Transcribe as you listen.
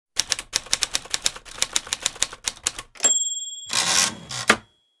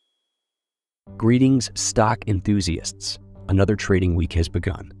Greetings, stock enthusiasts. Another trading week has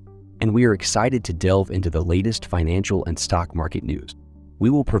begun, and we are excited to delve into the latest financial and stock market news. We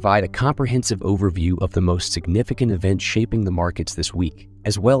will provide a comprehensive overview of the most significant events shaping the markets this week,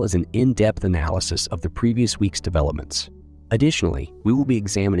 as well as an in-depth analysis of the previous week's developments. Additionally, we will be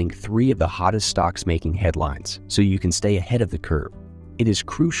examining 3 of the hottest stocks making headlines, so you can stay ahead of the curve. It is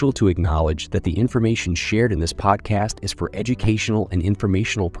crucial to acknowledge that the information shared in this podcast is for educational and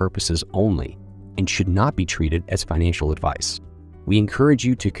informational purposes only and should not be treated as financial advice. We encourage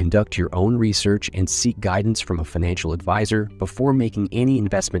you to conduct your own research and seek guidance from a financial advisor before making any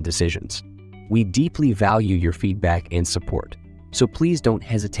investment decisions. We deeply value your feedback and support, so please don't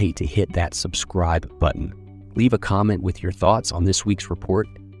hesitate to hit that subscribe button. Leave a comment with your thoughts on this week's report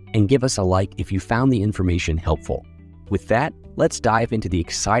and give us a like if you found the information helpful. With that, let's dive into the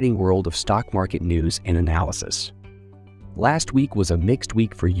exciting world of stock market news and analysis. Last week was a mixed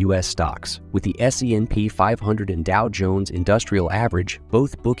week for U.S. stocks, with the S&P 500 and Dow Jones Industrial Average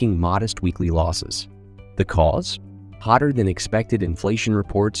both booking modest weekly losses. The cause? Hotter than expected inflation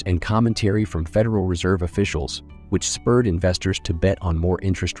reports and commentary from Federal Reserve officials, which spurred investors to bet on more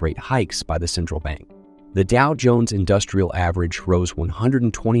interest rate hikes by the central bank. The Dow Jones Industrial Average rose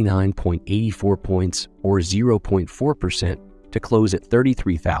 129.84 points, or 0.4%, to close at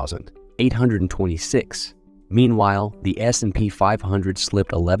 33,826. Meanwhile, the S&P 500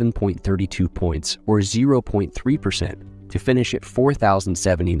 slipped 11.32 points, or 0.3%, to finish at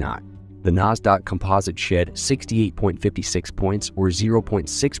 4,079. The Nasdaq Composite shed 68.56 points, or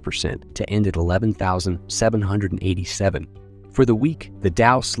 0.6%, to end at 11,787. For the week, the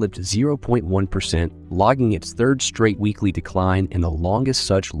Dow slipped 0.1%, logging its 3rd straight weekly decline and the longest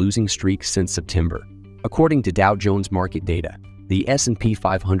such losing streak since September. According to Dow Jones market data, the S&P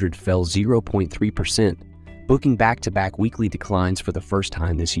 500 fell 0.3%, booking back-to-back weekly declines for the first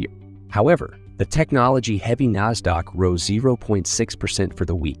time this year. However, the technology-heavy Nasdaq rose 0.6% for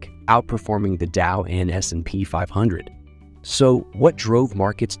the week, outperforming the Dow and S&P 500. So, what drove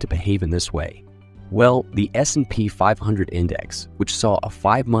markets to behave in this way? Well, the S&P 500 index, which saw a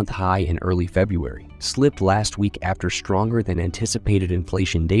 5-month high in early February, slipped last week after stronger than anticipated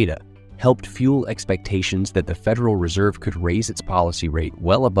inflation data helped fuel expectations that the Federal Reserve could raise its policy rate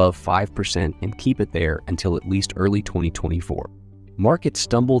well above 5% and keep it there until at least early 2024. Markets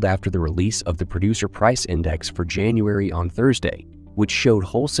stumbled after the release of the Producer Price Index for January on Thursday, which showed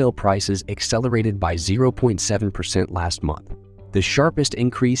wholesale prices accelerated by 0.7% last month, the sharpest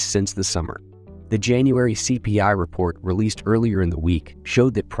increase since the summer. The January CPI report released earlier in the week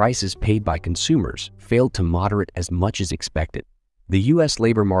showed that prices paid by consumers failed to moderate as much as expected. The U.S.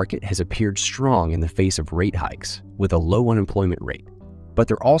 labor market has appeared strong in the face of rate hikes, with a low unemployment rate. But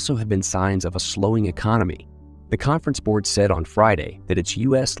there also have been signs of a slowing economy. The Conference Board said on Friday that its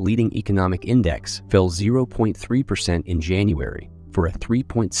U.S. leading economic index fell 0.3% in January, for a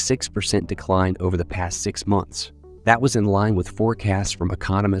 3.6% decline over the past 6 months. That was in line with forecasts from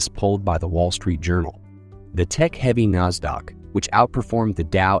economists polled by the Wall Street Journal. The tech-heavy Nasdaq, which outperformed the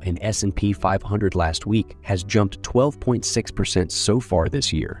Dow and S&P 500 last week, has jumped 12.6% so far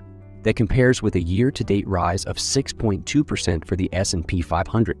this year. That compares with a year-to-date rise of 6.2% for the S&P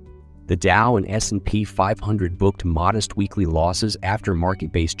 500. The Dow and S&P 500 booked modest weekly losses after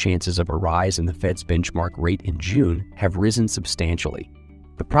market-based chances of a rise in the Fed's benchmark rate in June have risen substantially.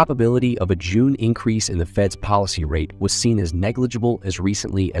 The probability of a June increase in the Fed's policy rate was seen as negligible as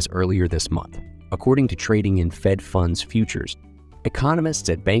recently as earlier this month, according to trading in Fed funds futures. Economists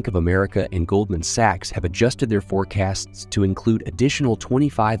at Bank of America and Goldman Sachs have adjusted their forecasts to include additional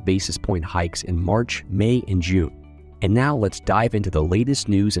 25 basis point hikes in March, May, and June. And now let's dive into the latest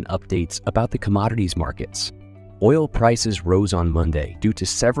news and updates about the commodities markets. Oil prices rose on Monday due to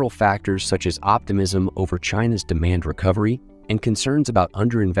several factors such as optimism over China's demand recovery and concerns about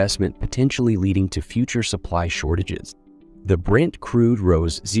underinvestment potentially leading to future supply shortages. The Brent crude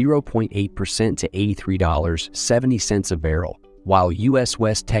rose 0.8% to $83.70 a barrel, while U.S.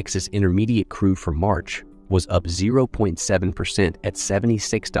 West Texas Intermediate crude for March was up 0.7% at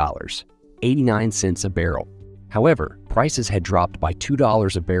 $76.89 a barrel. However, prices had dropped by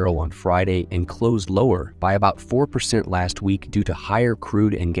 $2 a barrel on Friday and closed lower by about 4% last week due to higher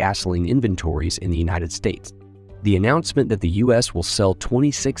crude and gasoline inventories in the United States. The announcement that the U.S. will sell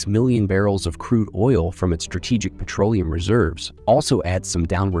 26 million barrels of crude oil from its strategic petroleum reserves also adds some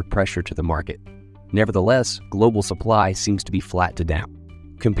downward pressure to the market. Nevertheless, global supply seems to be flat to down.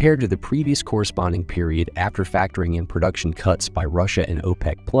 Compared to the previous corresponding period after factoring in production cuts by Russia and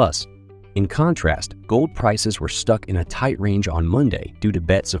OPEC+, in contrast, gold prices were stuck in a tight range on Monday due to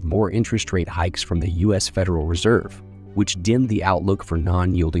bets of more interest rate hikes from the U.S. Federal Reserve, which dimmed the outlook for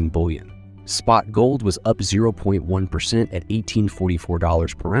non-yielding bullion. Spot gold was up 0.1% at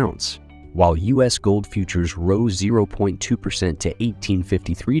 $1,844 per ounce, while U.S. gold futures rose 0.2% to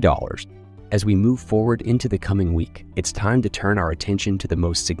 $1,853. As we move forward into the coming week, it's time to turn our attention to the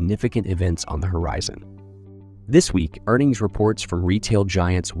most significant events on the horizon. This week, earnings reports from retail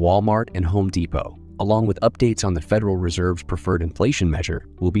giants Walmart and Home Depot, along with updates on the Federal Reserve's preferred inflation measure,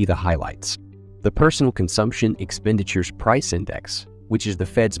 will be the highlights. The Personal Consumption Expenditures Price Index, which is the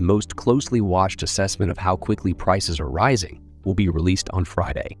Fed's most closely watched assessment of how quickly prices are rising, will be released on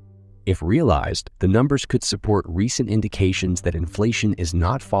Friday. If realized, the numbers could support recent indications that inflation is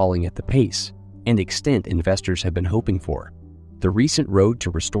not falling at the pace and extent investors have been hoping for. The recent road to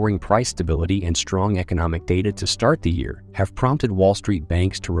restoring price stability and strong economic data to start the year have prompted Wall Street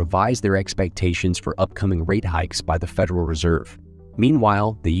banks to revise their expectations for upcoming rate hikes by the Federal Reserve.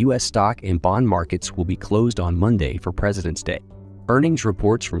 Meanwhile, the U.S. stock and bond markets will be closed on Monday for President's Day. Earnings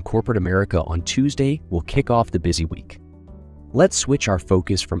reports from corporate America on Tuesday will kick off the busy week. Let's switch our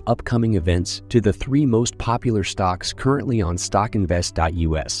focus from upcoming events to the 3 most popular stocks currently on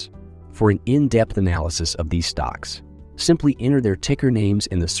StockInvest.us. For an in-depth analysis of these stocks, simply enter their ticker names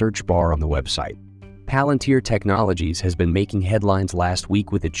in the search bar on the website. Palantir Technologies has been making headlines last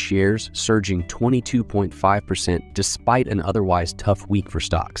week with its shares surging 22.5% despite an otherwise tough week for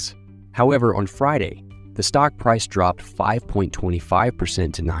stocks. However, on Friday, the stock price dropped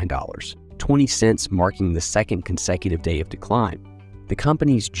 5.25% to $9.20, marking the second consecutive day of decline. The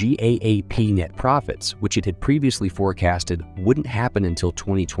company's GAAP net profits, which it had previously forecasted wouldn't happen until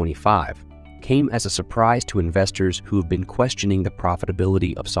 2025, came as a surprise to investors who have been questioning the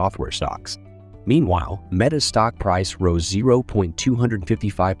profitability of software stocks. Meanwhile, Meta's stock price rose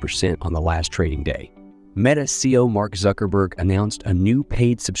 0.255% on the last trading day. Meta CEO Mark Zuckerberg announced a new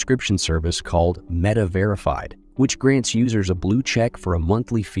paid subscription service called Meta Verified, which grants users a blue check for a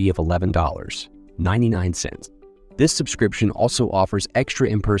monthly fee of $11.99. This subscription also offers extra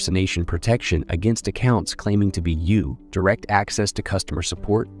impersonation protection against accounts claiming to be you, direct access to customer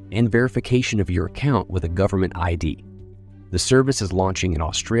support, and verification of your account with a government ID. The service is launching in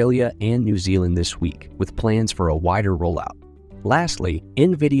Australia and New Zealand this week, with plans for a wider rollout. Lastly,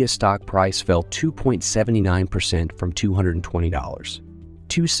 NVDA stock price fell 2.79% from $220.02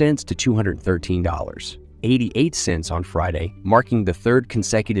 to $213.88 on Friday, marking the third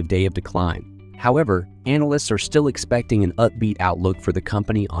consecutive day of decline. However, analysts are still expecting an upbeat outlook for the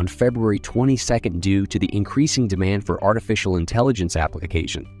company on February 22nd due to the increasing demand for artificial intelligence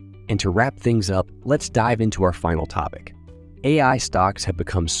application. And to wrap things up, let's dive into our final topic. AI stocks have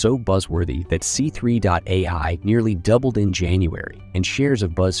become so buzzworthy that C3.ai nearly doubled in January, and shares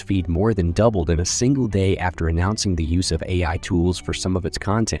of BuzzFeed more than doubled in a single day after announcing the use of AI tools for some of its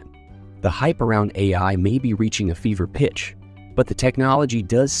content. The hype around AI may be reaching a fever pitch, but the technology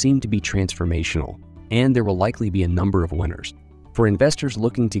does seem to be transformational, and there will likely be a number of winners. For investors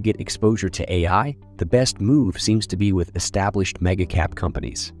looking to get exposure to AI, the best move seems to be with established mega-cap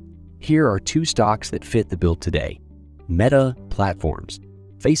companies. Here are 2 stocks that fit the bill today. Meta Platforms.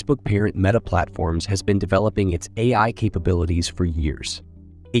 Facebook parent Meta Platforms has been developing its AI capabilities for years.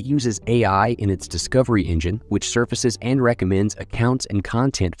 It uses AI in its discovery engine, which surfaces and recommends accounts and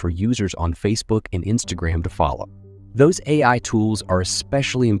content for users on Facebook and Instagram to follow. Those AI tools are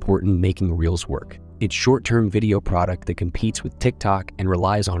especially important making Reels work. It's short-term video product that competes with TikTok and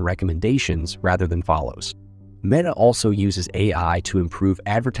relies on recommendations rather than follows. Meta also uses AI to improve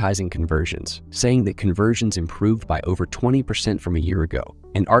advertising conversions, saying that conversions improved by over 20% from a year ago,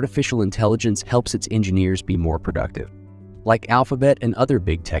 and artificial intelligence helps its engineers be more productive. Like Alphabet and other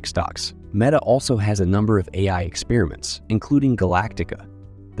big tech stocks, Meta also has a number of AI experiments, including Galactica,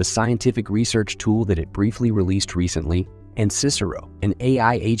 the scientific research tool that it briefly released recently, and Cicero, an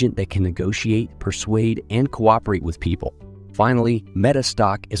AI agent that can negotiate, persuade, and cooperate with people. Finally, Meta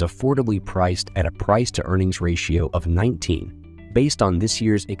stock is affordably priced at a price-to-earnings ratio of 19, based on this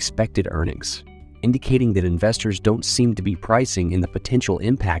year's expected earnings, indicating that investors don't seem to be pricing in the potential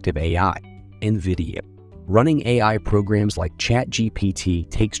impact of AI. NVDA. Running AI programs like ChatGPT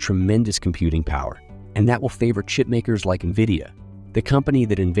takes tremendous computing power, and that will favor chipmakers like NVIDIA, the company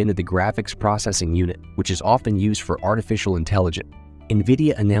that invented the graphics processing unit, which is often used for artificial intelligence.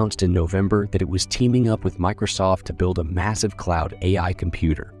 NVIDIA announced in November that it was teaming up with Microsoft to build a massive cloud AI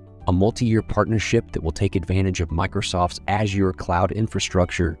computer, a multi-year partnership that will take advantage of Microsoft's Azure cloud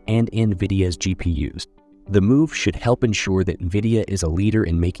infrastructure and NVIDIA's GPUs. The move should help ensure that NVIDIA is a leader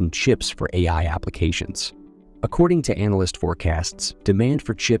in making chips for AI applications. According to analyst forecasts, demand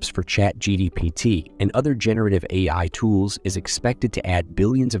for chips for ChatGPT and other generative AI tools is expected to add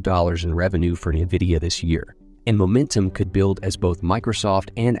billions of dollars in revenue for NVIDIA this year, And momentum could build as both Microsoft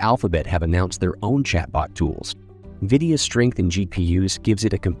and Alphabet have announced their own chatbot tools. NVIDIA's strength in GPUs gives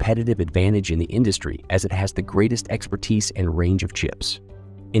it a competitive advantage in the industry as it has the greatest expertise and range of chips.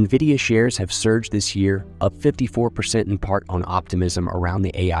 NVIDIA shares have surged this year, up 54% in part on optimism around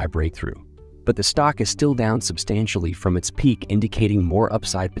the AI breakthrough. But the stock is still down substantially from its peak, indicating more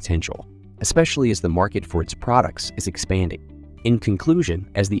upside potential, especially as the market for its products is expanding. In conclusion,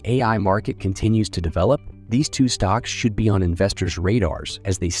 as the AI market continues to develop, these two stocks should be on investors' radars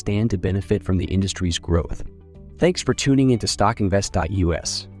as they stand to benefit from the industry's growth. Thanks for tuning into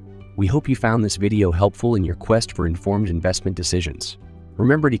StockInvest.us. We hope you found this video helpful in your quest for informed investment decisions.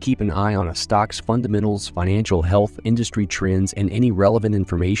 Remember to keep an eye on a stock's fundamentals, financial health, industry trends, and any relevant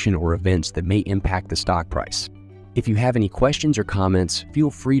information or events that may impact the stock price. If you have any questions or comments, feel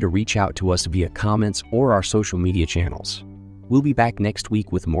free to reach out to us via comments or our social media channels. We'll be back next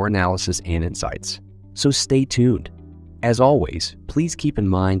week with more analysis and insights, so stay tuned. As always, please keep in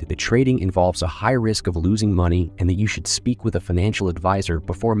mind that trading involves a high risk of losing money and that you should speak with a financial advisor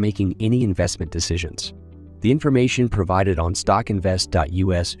before making any investment decisions. The information provided on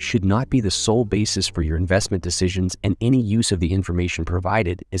StockInvest.us should not be the sole basis for your investment decisions, and any use of the information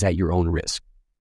provided is at your own risk.